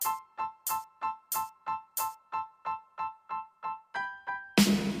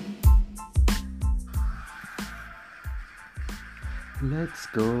Let's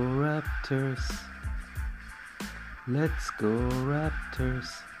go Raptors. Let's go Raptors.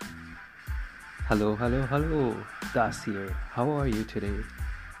 Hello, hello, hello. Das here. How are you today?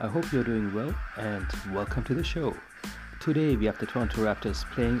 I hope you're doing well and welcome to the show. Today we have the Toronto Raptors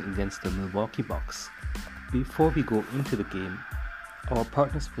playing against the Milwaukee Bucks. Before we go into the game, our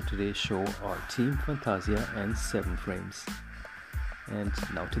partners for today's show are Team Fantasia and 7 Frames. And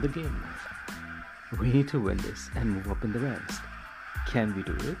now to the game. We need to win this and move up in the ranks. Can we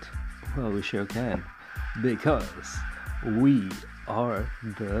do it? Well, we sure can, because we are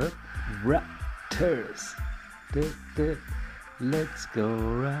the Raptors. Let's go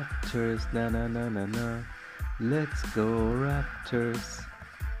Raptors, na na na na na. Let's go Raptors.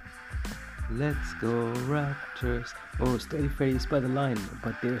 Let's go Raptors. Oh, Steady Freddy is by the line,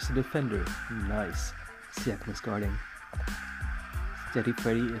 but there's a defender. Nice. Siakam is guarding. Steady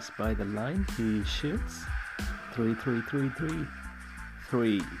Freddy is by the line. He shoots. 3-3-3-3.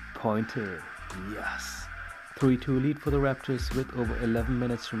 3-pointer. Yes. 3-2 lead for the Raptors with over 11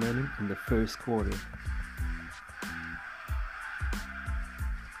 minutes remaining in the first quarter.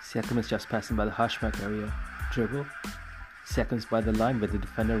 Siakam is just passing by the hash mark area. Dribble. Siakam's by the line with the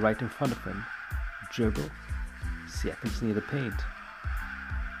defender right in front of him. Dribble. Siakam's near the paint.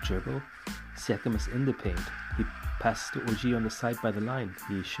 Dribble. Siakam is in the paint. He passes to OG on the side by the line.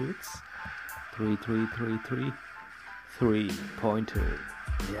 He shoots. 3-3-3-3. 3-pointer.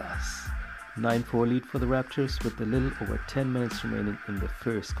 Yes. 9-4 lead for the Raptors with a little over 10 minutes remaining in the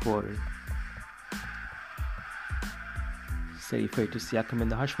first quarter. Steady fade to Siakam in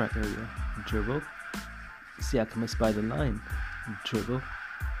the hash mark area. Dribble. Siakam is by the line. Dribble.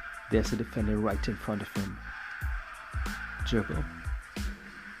 There's a defender right in front of him. Dribble.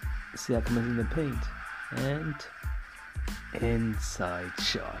 Siakam is in the paint. And inside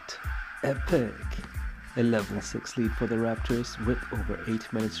shot. Epic. 11-6 lead for the Raptors with over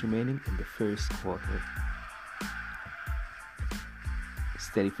 8 minutes remaining in the first quarter.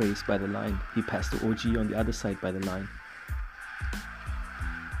 Steady face by the line. He passed to OG on the other side by the line.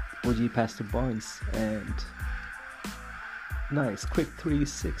 OG passed to Barnes and nice quick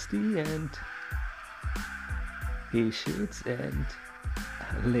 360 and he shoots and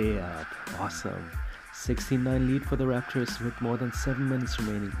layup. Awesome. 16-9 lead for the Raptors with more than 7 minutes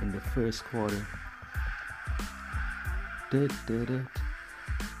remaining in the first quarter.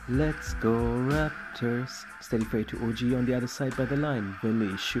 Let's go Raptors. Steady fade to OG on the other side by the line. Will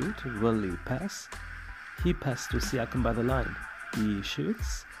he shoot? Will he pass? He passed to Siakam by the line. He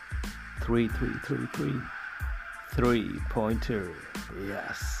shoots. 3-3-3-3. 3-pointer.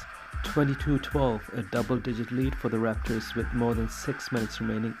 Yes. 22-12, a double-digit lead for the Raptors with more than 6 minutes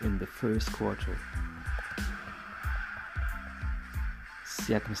remaining in the first quarter.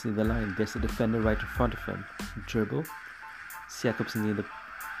 Siakam's near the line. There's a defender right in front of him. Dribble. Siakam's near the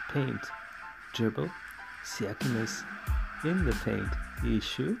paint. Dribble. Siakam is in the paint. He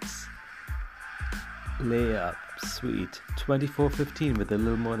shoots. Layup. Sweet. 24-15 with a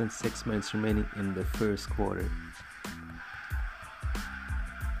little more than 6 minutes remaining in the first quarter.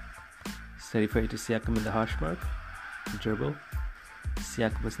 Steady fade to Siakam in the hash mark. Dribble.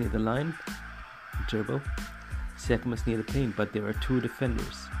 Siakam is near the line. Dribble. Siakam is near the paint, but there are 2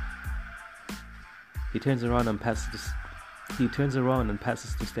 defenders. He turns around and passes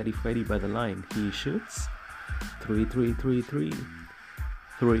to Steady Freddy by the line. He shoots. 3-3-3-3.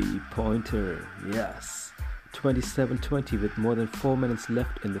 3-pointer. Yes. 27-20 with more than 4 minutes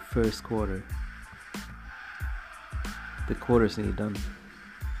left in the first quarter. The quarter's nearly done.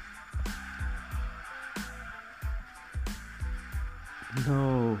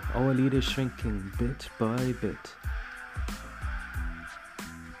 No, our lead is shrinking bit by bit.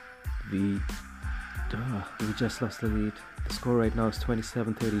 We just lost the lead. The score right now is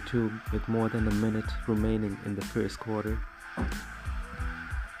 27-32 with more than a minute remaining in the first quarter.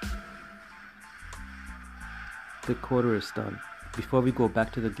 The quarter is done. Before we go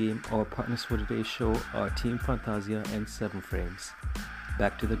back to the game, our partners for today's show are Team Fantasia and 7 Frames.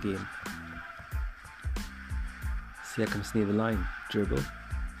 Back to the game. Siakam's near the line. Dribble.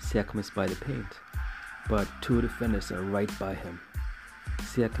 Siakam is by the paint, but 2 defenders are right by him.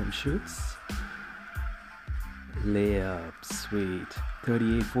 Siakam shoots. Layup. Sweet.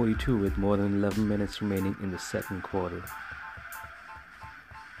 38-42 with more than 11 minutes remaining in the second quarter.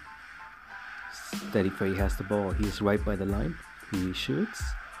 Steady Freddy has the ball. He is right by the line. He shoots.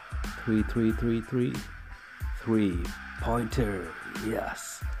 3-3-3-3. 3-pointer.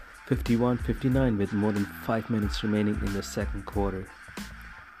 Yes. 51-59 with more than 5 minutes remaining in the second quarter.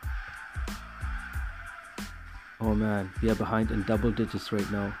 Oh man, we are behind in double digits right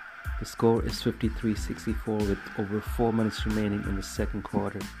now. The score is 53-64 with over 4 minutes remaining in the second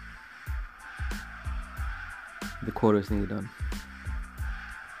quarter. The quarter is nearly done.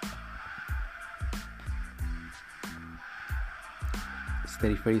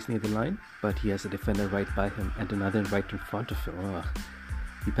 Steady Freddy's near the line, but he has a defender right by him and another right in front of him.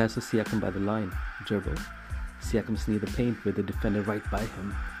 He passes Siakam by the line. Dribble. Siakam is near the paint with the defender right by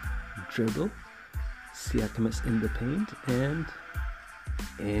him. Dribble. Siakam is in the paint and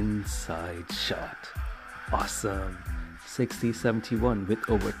inside shot. Awesome. 60-71 with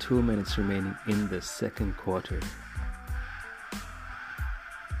over 2 minutes remaining in the second quarter.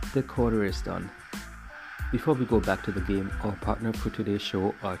 The quarter is done. Before we go back to the game, our partner for today's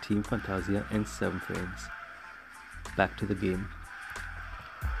show are Team Fantasia and 7 Frames. Back to the game.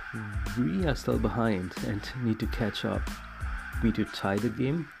 We are still behind and need to catch up. We need to tie the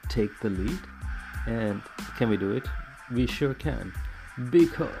game, take the lead, and can we do it? We sure can,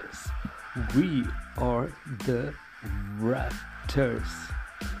 because we are the Raptors.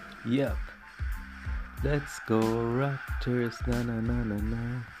 Yep. Let's go Raptors, na na na na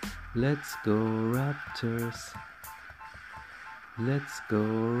na. Let's go Raptors. Let's go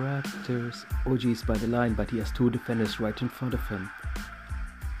Raptors. OG's by the line, but he has 2 defenders right in front of him.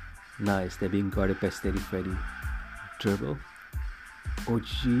 Nice, they're being guarded by Steady Freddy. Dribble.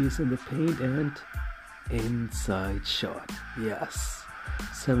 OG is in the paint and inside shot. Yes.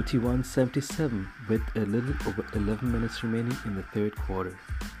 71-77 with a little over 11 minutes remaining in the third quarter.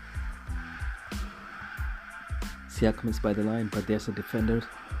 Siakam is by the line, but there's a defender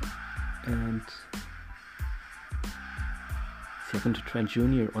and Siakam to Trent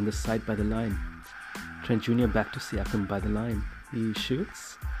Jr. on the side by the line. Trent Jr. back to Siakam by the line. He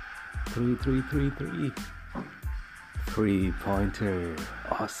shoots. 3-3-3-3. 3-pointer.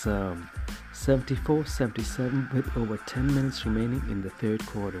 Awesome. 74-77 with over 10 minutes remaining in the third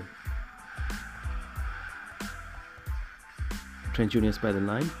quarter. Trent Jr. is by the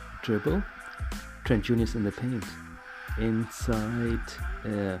line. Dribble. Trent Jr. is in the paint. Inside.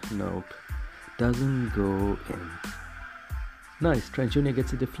 Nope. Doesn't go in. Nice. Trent Jr.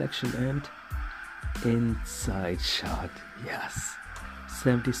 gets a deflection and inside shot. Yes.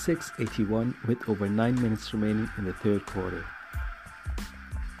 76-81 with over 9 minutes remaining in the third quarter.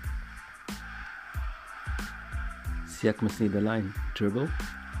 Siakam is near the line. Dribble.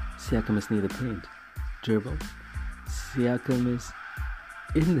 Siakam is near the paint. Dribble. Siakam is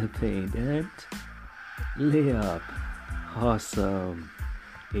in the paint and layup. Awesome.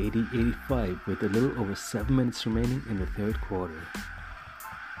 80-85 with a little over 7 minutes remaining in the third quarter.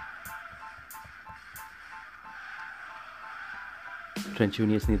 Trent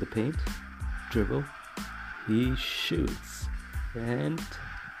Jr. is near the paint. Dribble. He shoots. And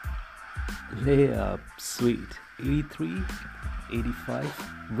layup. Sweet. 83-85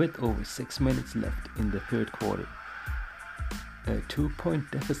 with over 6 minutes left in the third quarter. A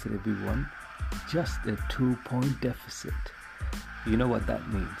 2-point deficit, everyone. Just a 2-point deficit. You know what that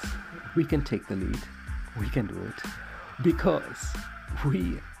means. We can take the lead. We can do it. Because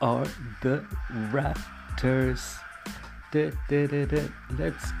we are the Raptors.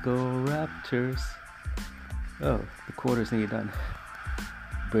 Let's go Raptors. Oh, the quarter's nearly done.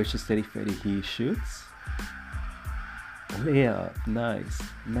 Birch is Steady Freddy. He shoots. Layup. Nice.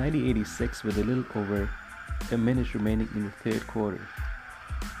 90-86 with a little over a minute remaining in the third quarter.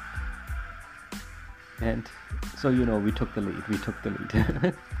 And so we took the lead.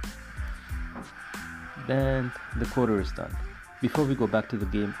 Then the quarter is done. Before we go back to the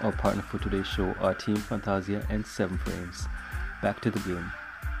game, our partner for today's show are Team Fantasia and 7 Frames. Back to the game.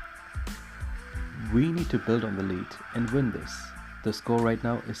 We need to build on the lead and win this. The score right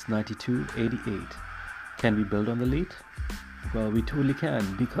now is 92-88. Can we build on the lead? Well, we totally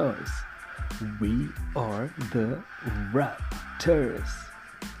can, because we are the Raptors.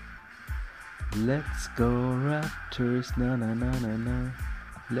 Let's go Raptors, na na na na na.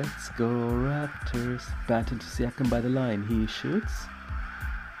 Let's go Raptors. Batted to Siakam by the line. He shoots.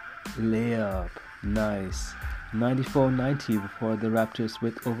 Layup. Nice. 94-90 for the Raptors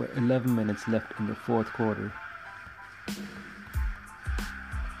with over 11 minutes left in the fourth quarter.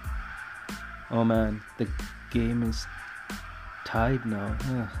 Oh man, the game is tied now.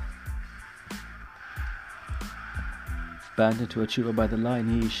 Bandit to Achiuwa by the line.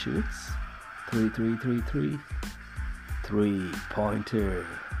 He shoots. 3-3-3-3. 3-pointer.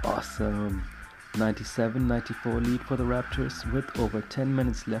 Awesome. 97-94 lead for the Raptors with over 10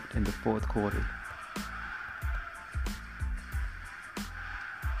 minutes left in the fourth quarter.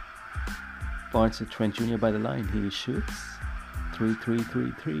 Barnes to Trent Jr. by the line. He shoots.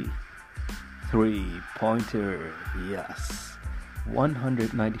 3-3-3-3. 3-pointer. Yes.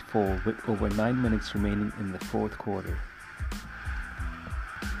 194 with over 9 minutes remaining in the fourth quarter.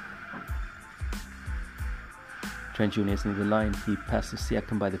 Trent Jr. is near the line. He passes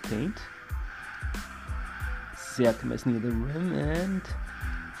Siakam by the paint. Siakam is near the rim and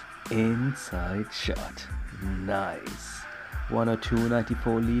inside shot. Nice.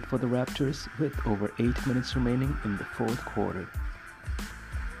 102-94 lead for the Raptors with over 8 minutes remaining in the fourth quarter.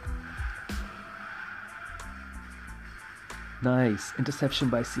 Nice interception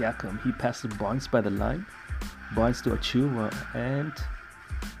by Siakam. He passes Barnes by the line. Barnes to Achiuwa and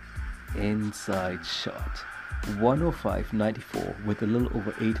inside shot. 105-94 with a little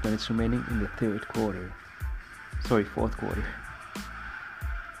over 8 minutes remaining in the fourth quarter.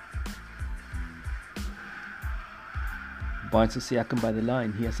 Barnes to Siakam by the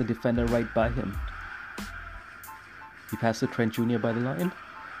line. He has a defender right by him. He passes to Trent Jr. by the line.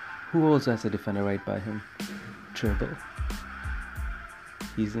 Who also has a defender right by him? Dribble.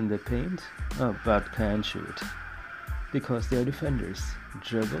 He's in the paint, but can't shoot because they are defenders.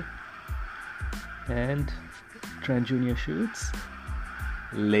 Dribble. And Trent Jr. shoots.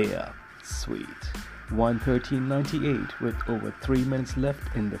 Layup. Sweet. 113-98 with over 3 minutes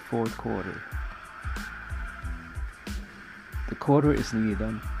left in the fourth quarter. The quarter is nearly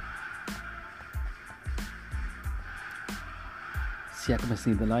done. Siakam is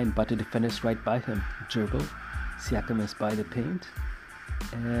near the line, but the defender is right by him. Dribble. Siakam is by the paint.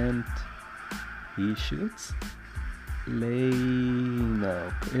 And he shoots.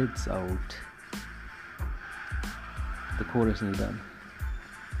 No, it's out. The quarter is nearly done.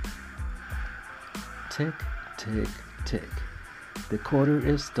 Tick, tick, tick. The quarter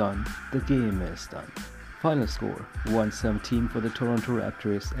is done. The game is done. Final score 117 for the Toronto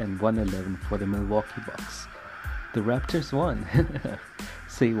Raptors and 111 for the Milwaukee Bucks. The Raptors won.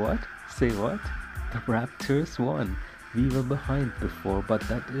 Say what? Say what? The Raptors won. We were behind before, but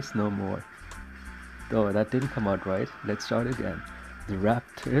that is no more. Oh, that didn't come out right. Let's start again. The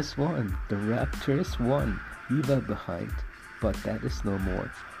Raptors won. The Raptors won. We were behind, but that is no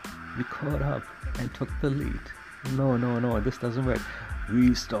more. We caught up and took the lead. No, this doesn't work.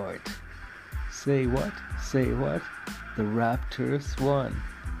 Restart. Say what? Say what? The Raptors won.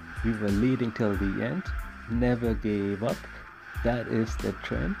 We were leading till the end. Never gave up. That is the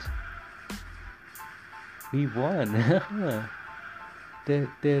trend. We won.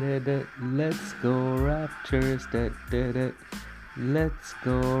 Let's go Raptors. Let's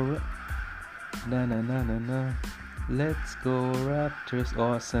go. Na. Let's go Raptors.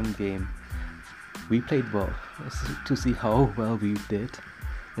 Awesome game. We played well. To see how well we did,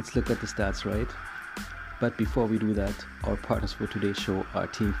 let's look at the stats, right? But before we do that, our partners for today's show are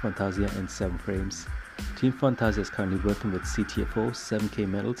Team Fantasia and 7 Frames. Team Fantasia is currently working with CTFO, 7K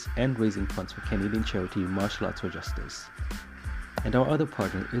medals, and raising funds for Canadian charity Martial Arts for Justice. And our other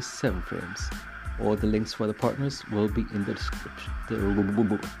partner is 7 Frames. All the links for the partners will be in the description.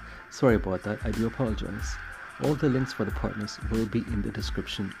 Sorry about that, I do apologize. All the links for the partners will be in the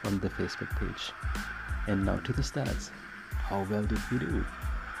description on the Facebook page. And now to the stats. How well did we do?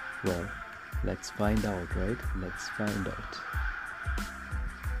 Well, let's find out, right? Let's find out.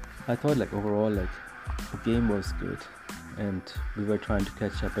 I thought overall the game was good and we were trying to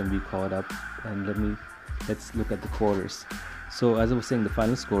catch up and we caught up, and let's look at the quarters. So as I was saying, the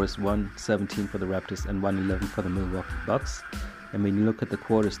final score is 117 for the Raptors and 111 for the Milwaukee Bucks. And when you look at the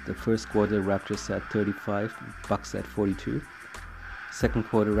quarters, the first quarter Raptors at 35, Bucks at 42. Second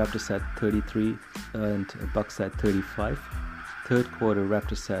quarter Raptors at 33 and Bucks at 35. Third quarter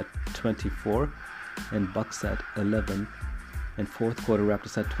Raptors at 24 and Bucks at 11. And fourth quarter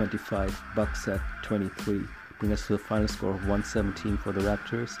Raptors at 25, Bucks at 23. Bring us to the final score of 117 for the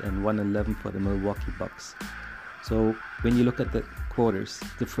Raptors and 111 for the Milwaukee Bucks. So when you look at the quarters,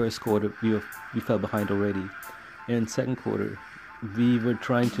 the first quarter we fell behind already. In second quarter, we were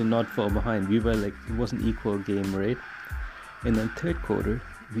trying to not fall behind. We were it was an equal game, right? And then third quarter,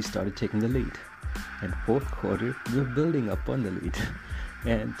 we started taking the lead. And fourth quarter, we were building up on the lead.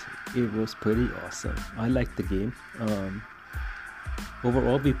 And it was pretty awesome. I liked the game.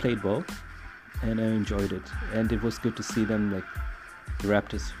 Overall, we played well, and I enjoyed it. And it was good to see them, the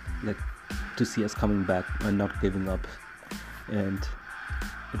Raptors, to see us coming back and not giving up. And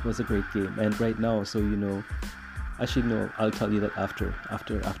it was a great game. And right now, so actually no, I'll tell you that after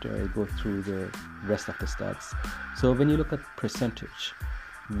I go through the rest of the stats. So when you look at percentage,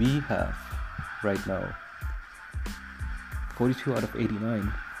 we have right now 42 out of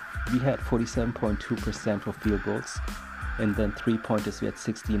 89. We had 47.2% for field goals, and then 3-pointers we had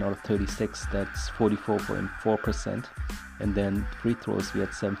 16 out of 36. That's 44.4%. And then free throws we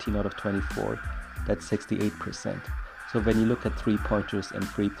had 17 out of 24. That's 68%. So when you look at 3-pointers and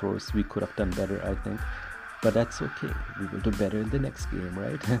free throws, we could have done better, I think. But that's okay. We will do better in the next game,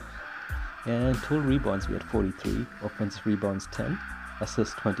 right? And total rebounds, we had 43. Offensive rebounds, 10.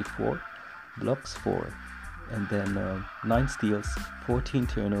 Assists, 24. Blocks, 4. And then 9 steals, 14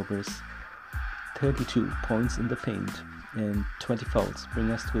 turnovers, 32 points in the paint, and 20 fouls, bring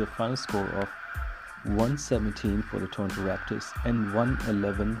us to the final score of 117 for the Toronto Raptors and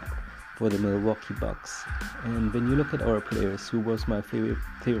 111 for the Milwaukee Bucks. And when you look at our players, who was my favorite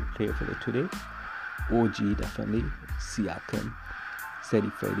player for today? OG, definitely. Siakam, Sadie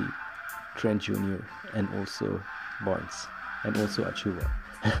Freddy, Trent Jr., and also Barnes, and also Achiuwa.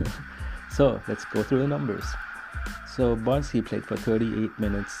 So let's go through the numbers. So Barnes, he played for 38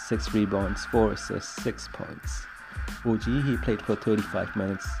 minutes, 6 rebounds, 4 assists, 6 points. OG, he played for 35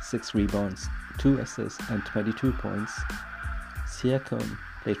 minutes, 6 rebounds, 2 assists, and 22 points. Siakam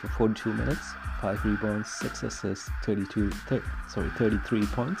played for 42 minutes, 5 rebounds, 6 assists, 33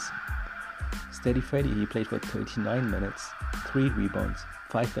 points. Steady Freddy, he played for 39 minutes, 3 rebounds,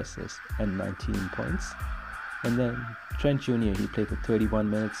 5 assists, and 19 points. And then Trent Jr., he played for 31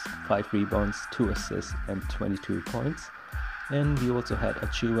 minutes, 5 rebounds, 2 assists, and 22 points. And we also had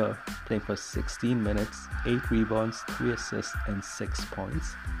Achiuwa playing for 16 minutes, 8 rebounds, 3 assists, and 6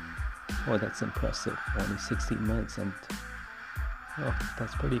 points. Oh, that's impressive. Only 16 minutes, and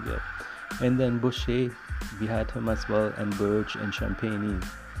that's pretty good. And then Boucher, we had him as well, and Burge and Champagny,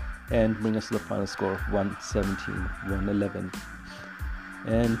 and bring us to the final score of 117, 111.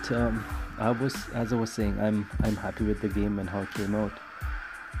 And as I was saying, I'm happy with the game and how it came out.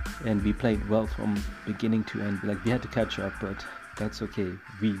 And we played well from beginning to end. Like, we had to catch up, but that's okay.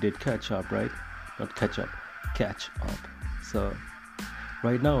 We did catch up, right? Not catch up, catch up. So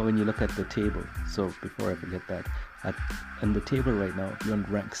right now, when you look at the table, so before I forget that, in the table right now, we're on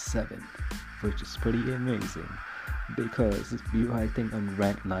rank 7, which is pretty amazing, because we were, I think, on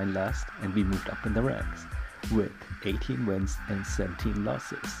rank 9 last, and we moved up in the ranks with 18 wins and 17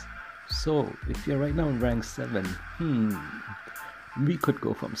 losses. So if you're right now in rank 7, we could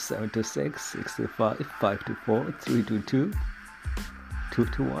go from 7 to 6, 6 to 5, 5 to 4, 3 to 2, 2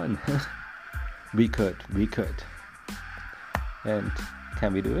 to 1. We could. And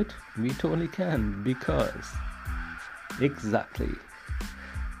can we do it? We totally can, because exactly.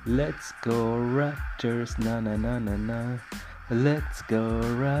 Let's go Raptors, na na na na na. Let's go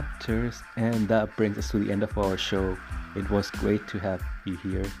Raptors. And that brings us to the end of our show. It was great to have you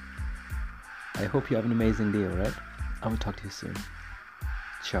here. I hope you have an amazing day, alright? I will talk to you soon.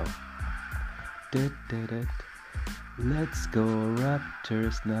 Ciao. Let's go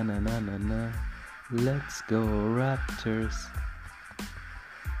Raptors, na na na na na. Let's go Raptors.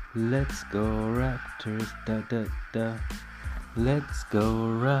 Let's go Raptors, da da da. Let's go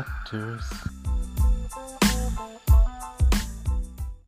Raptors.